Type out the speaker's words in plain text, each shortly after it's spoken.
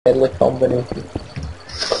deadly combination.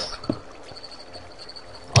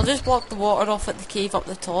 I'll just block the water off at the cave up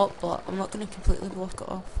the top, but I'm not going to completely block it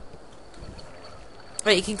off.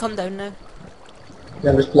 Right, you can come down now.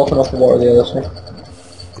 Yeah, I'm just blocking off the water the other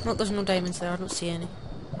side. No, there's no diamonds there, I don't see any.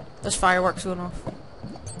 There's fireworks going off.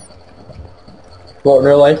 What, in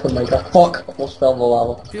real life? Oh my god. Fuck! I almost fell in the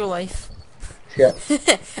lava. Real life. Shit.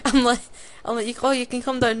 I'm like, oh, you can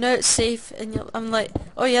come down now, it's safe. And I'm like,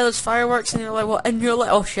 oh yeah, there's fireworks, and you're like, what? And you're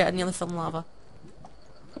like, oh shit, I nearly fell in lava.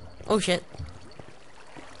 Oh shit.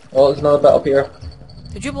 Oh, there's another bit up here.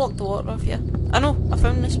 Did you block the water off? Yeah. I know, I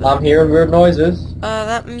found this bit. I'm hearing weird noises.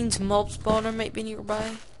 That means mob spawner might be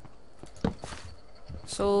nearby.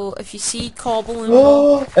 So, if you see cobble and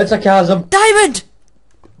Oh, it's a chasm. Diamond!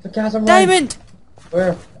 It's a chasm. Diamond!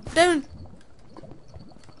 Where? Down!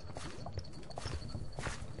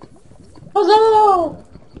 Huzzah!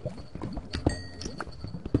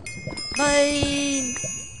 Mine!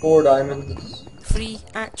 4 diamonds. 3,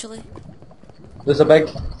 actually. There's a big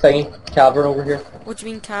thingy cavern over here. What do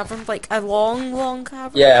you mean cavern? Like a long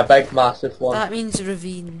cavern? Yeah, a big massive one. That means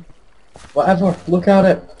ravine. Whatever, look at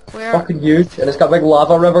it. Where? Fucking huge, and it's got a big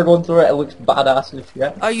lava river going through it. It looks badass and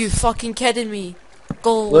shit. Are you fucking kidding me?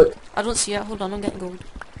 Gold. Look. I don't see it. Hold on, I'm getting gold.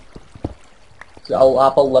 It's got a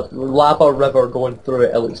lava river going through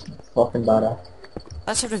it. It looks fucking badass.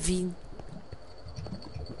 That's a ravine.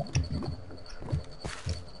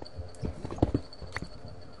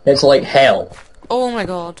 It's like hell. Oh my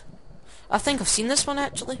god. I think I've seen this one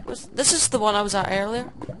actually. This is the one I was at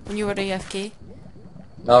earlier when you were AFK.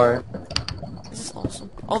 Alright. This is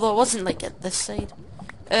awesome. Although it wasn't like at this side.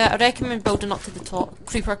 I recommend building up to the top.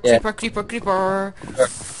 Creeper, Yeah. creeper, creeper.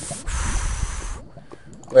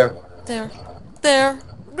 Where? There. There.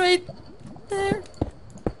 Right there.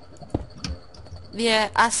 Yeah,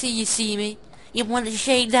 I see me. You want to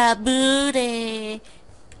shake that booty.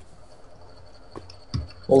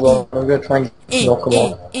 Hold on, I'm gonna try and knock them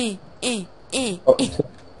off. Oh,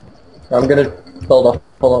 I'm gonna build up,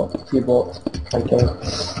 pull up a few blocks. Try and kill him.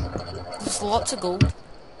 There's lots of gold.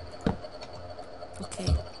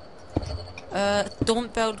 Okay.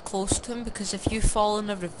 Don't build close to him because if you fall in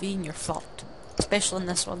a ravine, you're fucked. Especially in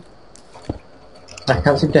this one. I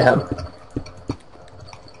can't seem to hit him.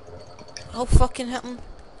 I'll fucking hit him.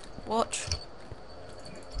 Watch.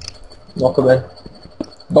 Knock him in.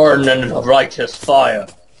 Burn in a righteous fire.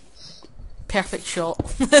 Perfect shot.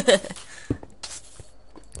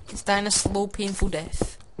 It's dying a slow, painful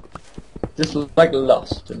death. Just like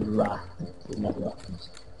lust and wrath.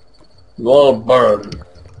 You all burn.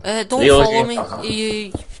 Don't follow me.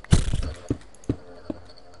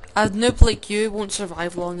 A noob like you won't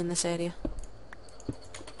survive long in this area.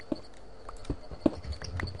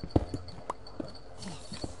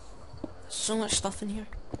 So much stuff in here.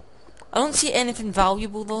 I don't see anything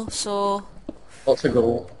valuable though, so... Lots of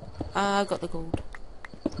gold. I got the gold.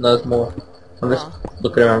 No, there's more. I'm just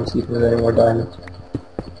looking around to see if there's any more diamonds.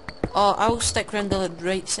 Oh, I'll stick around the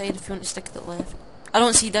right side if you want to stick at the left. I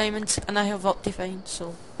don't see diamonds, and I have Optifine,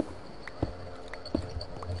 so...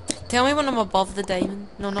 Tell me when I'm above the diamond.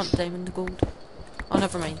 No, not the diamond, the gold. Oh,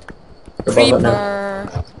 never mind.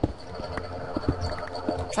 Creeper!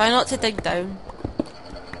 Try not to dig down.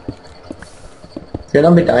 You're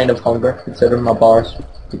not be dying of hunger, considering my bars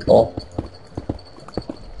be tall.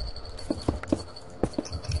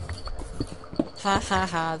 Ha ha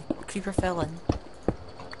ha, creeper fell in.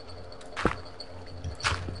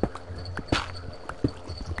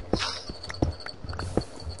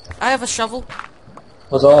 I have a shovel.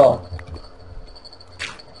 What's all?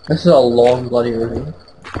 This is a long bloody ravine.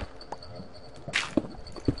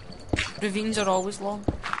 Ravines are always long.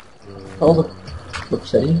 Oh, the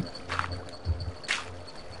obsidian.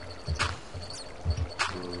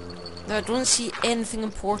 Now, I don't see anything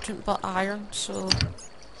important but iron, so...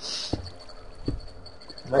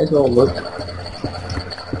 Might as well look.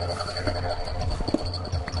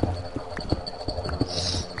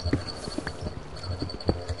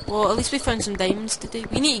 Well, at least we found some diamonds today.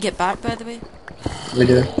 We need to get back, by the way. We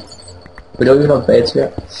do. We don't even have beds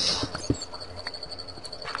yet.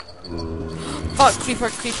 Fuck, creeper,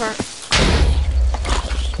 creeper.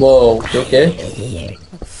 Whoa, you okay?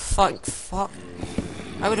 Fuck, fuck.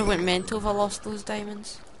 I would have went mental if I lost those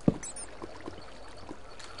diamonds.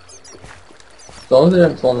 As long as they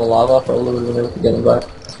didn't fall in the lava, probably would have been able to get them back.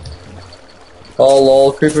 Oh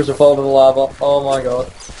lol, creepers are falling in the lava. Oh my god.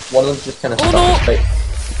 One of them's just kind of stuck in the pipe.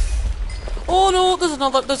 Oh no, there's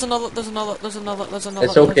another, there's another, there's another, there's another, there's another.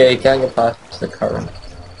 It's okay, you can't get past the current.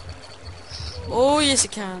 Oh yes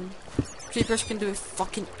it can. Creepers can do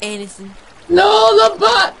fucking anything. No, the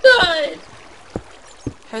bat died!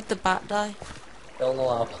 How'd the bat die? Fell in the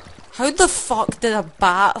lava. How the fuck did a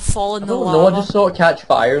bat fall in I the don't know, I lava? just saw it catch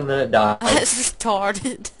fire and then it died. That's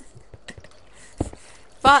retarded.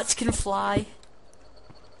 Bats can fly.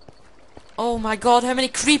 Oh my god, how many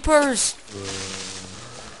creepers!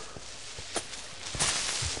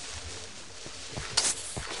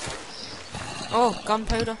 Oh,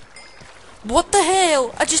 gunpowder. What the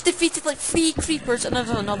hell? I just defeated like 3 creepers and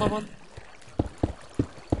there's another one.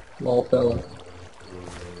 Small fella.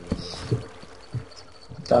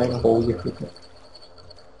 Dying a hole, you creeper.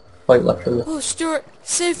 Quite literally. Oh, Stuart,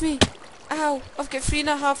 save me! Ow, I've got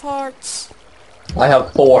 3.5 hearts. I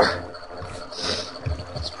have 4.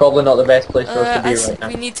 It's probably not the best place for us to be right now.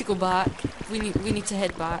 We need to go back. We need to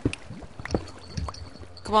head back.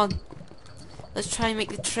 Come on. Let's try and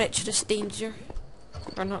make the treacherous danger.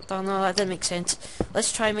 Or not, no, that didn't make sense.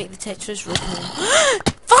 Let's try and make the treacherous road home.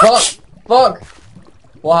 Fuck! Fuck!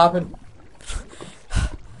 What happened?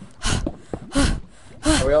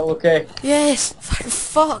 Are we all okay? Yes!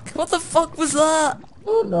 Fuck! What the fuck was that?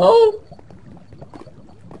 Oh no!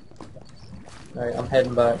 Alright, I'm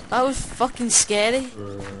heading back. That was fucking scary.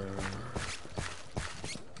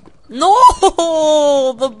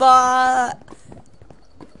 No! The bat!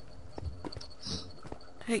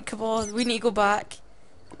 Right, come on. We need to go back.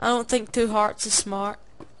 I don't think 2 hearts is smart.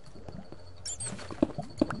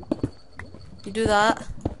 You do that.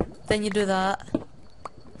 Then you do that.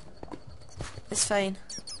 It's fine.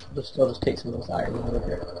 I'll just take some of this iron over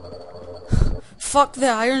here. Fuck the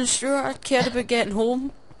iron, Stuart. I cared about getting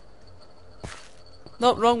home.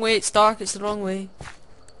 Not wrong way, it's dark, it's the wrong way.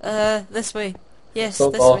 This way. Yes,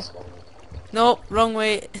 So this lost. way. Nope, wrong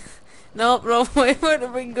way. Nope, wrong way. Where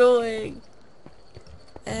are we going?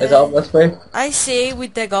 Is that up this way? I say we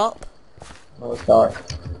dig up. No, it's dark.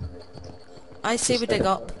 I say we dig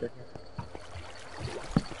up. Do you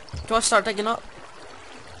want to start digging up?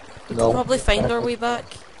 No. Probably find our way back.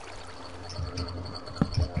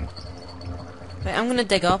 Right, I'm gonna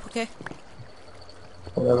dig up, okay?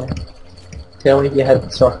 Whatever. Tell me if you hit the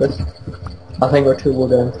surface. I think we're too low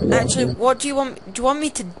down for that. Actually, what do you want? Do you want me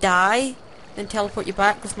to die and teleport you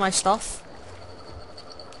back with my stuff?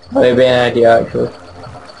 Maybe an idea actually.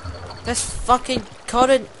 This fucking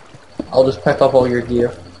current. I'll just pick up all your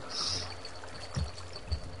gear.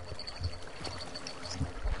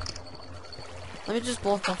 Let me just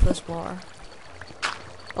block off this water.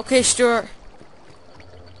 Okay, Stuart.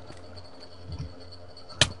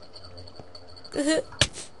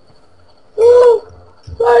 Oh,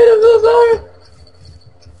 I'm so sorry.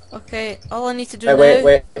 Okay, all I need to do Hey, now...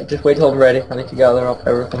 wait, just wait till I'm ready. I need to gather up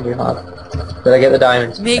everything you have. Did I get the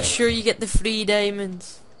diamonds? Make sure you get the 3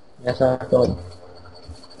 diamonds. Yes, I got.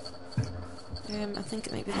 I think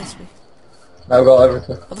it might be this way. I got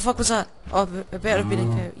everything. What the fuck was that? Oh, it better have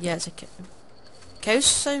been a cow. Yeah, it's a cow. Cows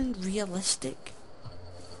sound realistic.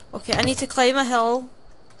 Okay, I need to climb a hill.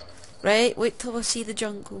 Right, wait till I see the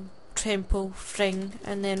jungle. Trample, fring,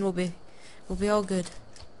 and then we'll be all good.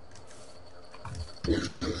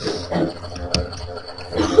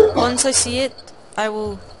 Once I see it, I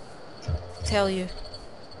will tell you.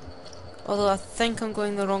 Although I think I'm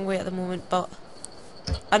going the wrong way at the moment, but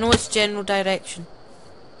I know it's general direction.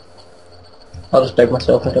 I'll just dig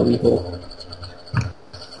myself into a wee hole.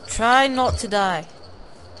 Try not to die.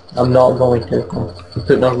 I'm not going to. I'm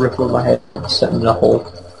putting a roof over my head and sitting in a hole.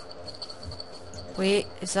 Wait,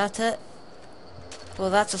 is that it? Well,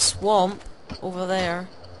 that's a swamp over there.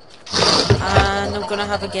 And I'm gonna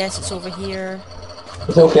have a guess it's over here.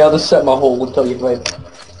 It's okay, I'll just sit in my hole until you win.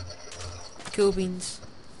 Cool beans.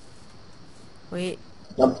 Wait,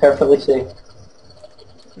 I'm perfectly safe.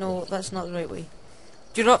 no, that's not the right way.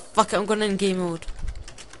 Do you know what? Fuck it, I'm going in game mode.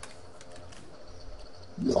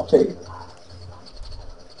 I'll take it.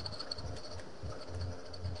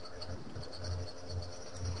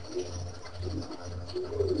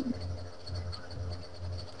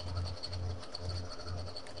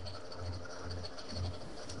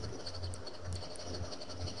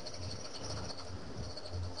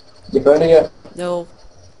 You found it yet? No.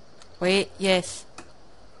 Wait, yes.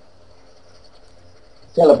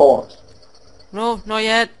 Teleport. No, not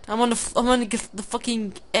yet. I'm on the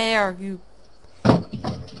fucking air, you.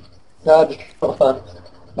 No, just for fun.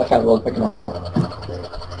 I can't really pick it up.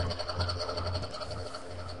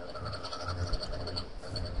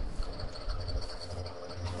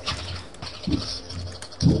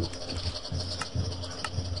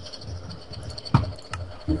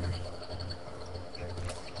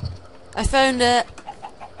 I found it.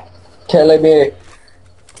 Telling me.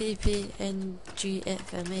 TP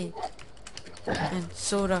NGFMA. And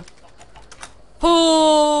soda.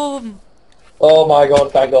 Home! Oh my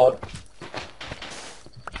god, thank god.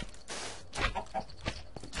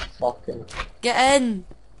 Fucking. Get in!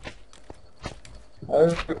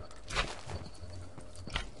 Oh.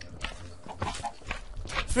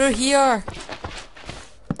 Through here!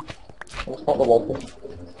 It's not the wall.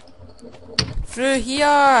 Through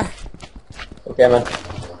here! Okay, man.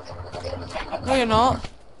 No, you're not.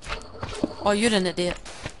 Oh, you're an idiot.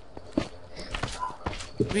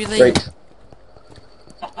 Really? Right.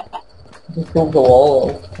 Just go up the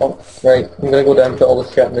wall. Oh, right. I'm gonna go down and put all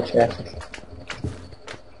the shit in the chest.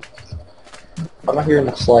 I'm not hearing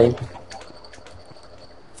the slime.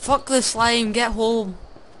 Fuck the slime, get home.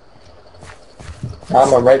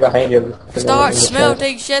 I'm right behind you. Start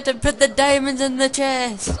smelting shit and put the diamonds in the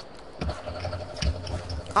chest.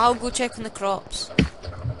 I'll go check on the crops.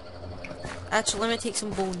 Actually, let me take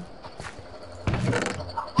some bone.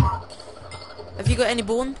 Have you got any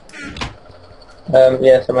bone?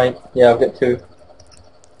 Yes, I might. Yeah, I've got 2.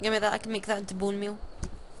 Give me that, I can make that into bone meal.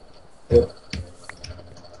 Yeah.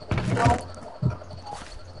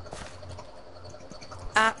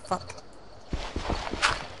 Ah, fuck.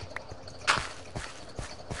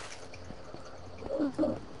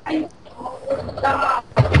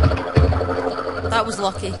 That was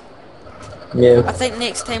lucky. Yeah, I think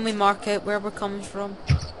next time we mark out where we're coming from.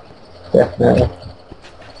 definitely.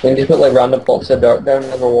 We need to put like random blocks of dirt down in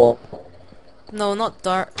the wall. No, not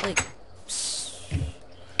dirt, like...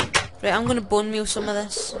 Right, I'm gonna bone meal some of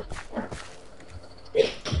this.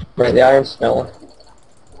 Right, the iron's smelling.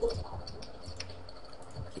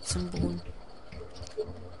 Get some bone.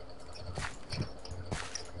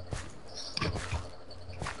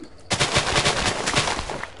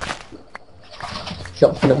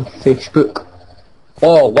 Jumping on Facebook.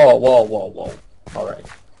 Whoa, whoa, whoa, whoa, whoa. Alright.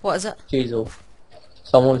 What is it? Jeez,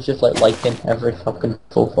 someone's just like liking every fucking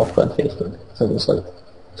profile on Facebook. So there's like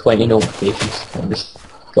 20 notifications. I'm just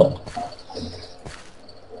gone.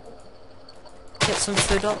 Get some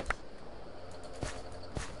food up.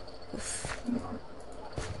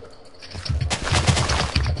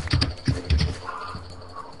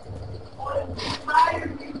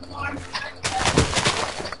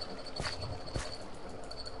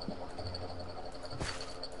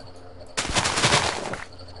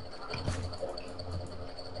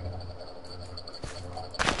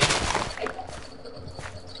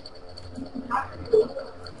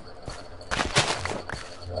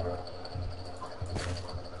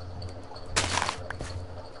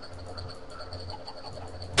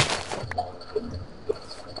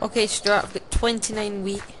 Okay, Stuart, I've got 29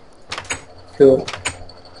 wheat. Cool.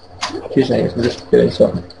 Choose names, I'm just doing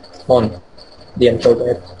something on the intro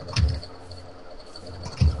there.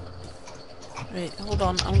 Right, hold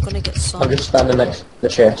on, I'm gonna get some. I'm just standing next to the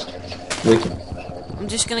chest, waiting. I'm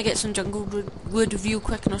just gonna get some jungle wood real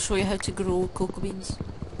quick and I'll show you how to grow cocoa beans.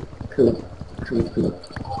 Cool. Cool, cool.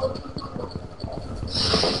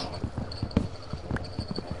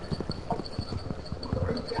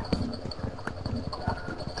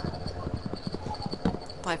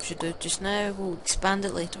 What I should do just now, we'll expand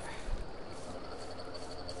it later.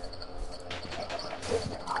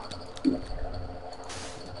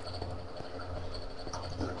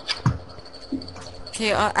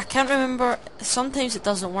 Okay, I can't remember, sometimes it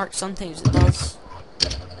doesn't work, sometimes it does.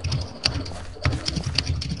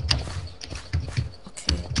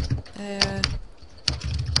 Okay,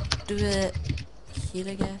 do it here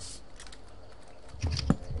I guess.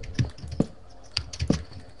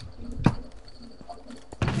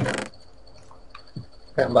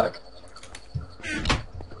 Right, I'm back.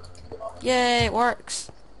 Yay, it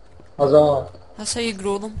works. Huzzah! That's how you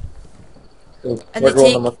grow them. Cool. And We're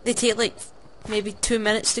growing them up. they take like maybe 2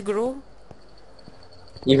 minutes to grow.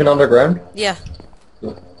 Even underground? Yeah.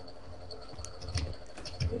 Cool.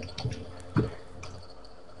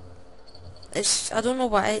 I don't know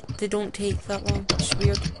why they don't take that long. It's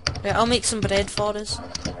weird. Right, I'll make some bread for us.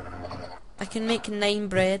 I can make 9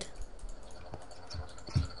 bread.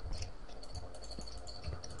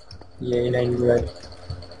 Yeah, 9 bread.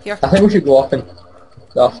 Here. I think we should go up and...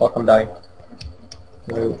 Oh fuck, I'm dying.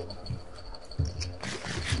 No.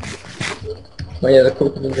 Oh yeah, the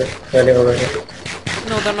cocoa beans are ready already.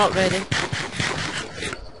 No, they're not ready.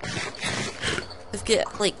 They've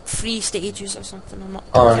got like 3 stages or something.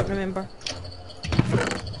 I can't remember.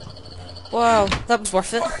 Wow, that was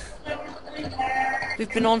worth it.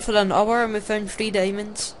 We've been on for an hour and we found 3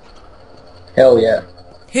 diamonds. Hell yeah.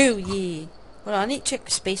 Hell yeah. Well, I need to check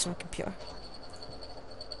the space on my computer.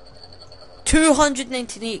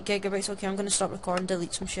 298 gigabytes. Okay, I'm gonna start recording,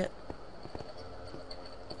 delete some shit.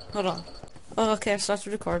 Hold on. Oh, okay, I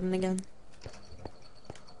started recording again.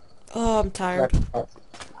 Oh, I'm tired.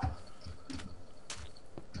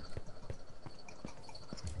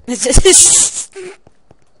 It's just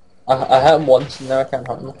I hit him once and now I can't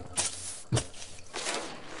hit him.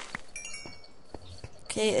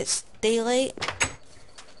 Okay, it's daylight.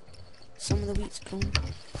 Some of the wheat's gone.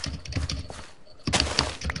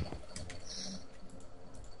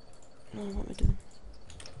 Oh, what am I doing?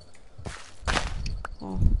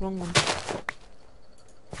 Oh, wrong one.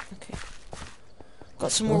 Okay.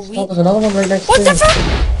 Got some more Oh, wheat. there's another one right next What to the me. fuck?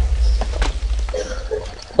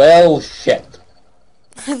 Well, shit.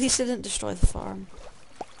 At least I didn't destroy the farm.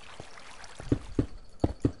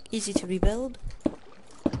 Easy to rebuild.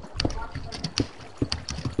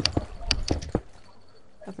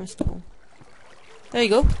 I've missed a hole. There you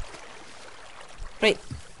go. Right.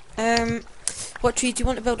 What tree do you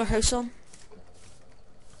want to build our house on?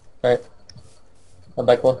 Right. A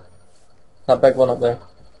big one. That big one up there.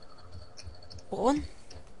 What one?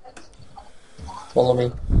 Follow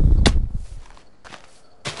me.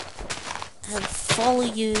 I'll follow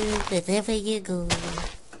you wherever you go.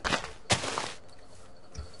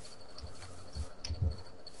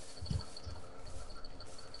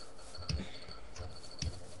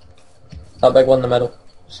 That big one in the middle.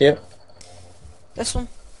 See it? This one?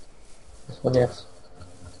 This one, yes.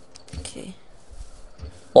 Okay.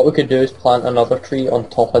 What we could do is plant another tree on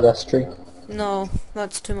top of this tree. No,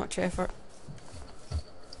 that's too much effort.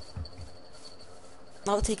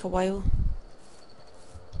 That'll take a while.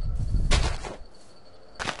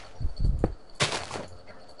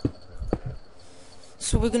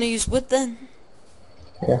 So we're gonna use wood then?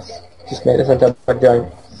 Yes. Just make this into a big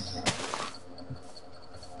giant.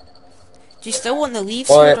 Do you still want the leaves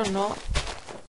Alright. here or not?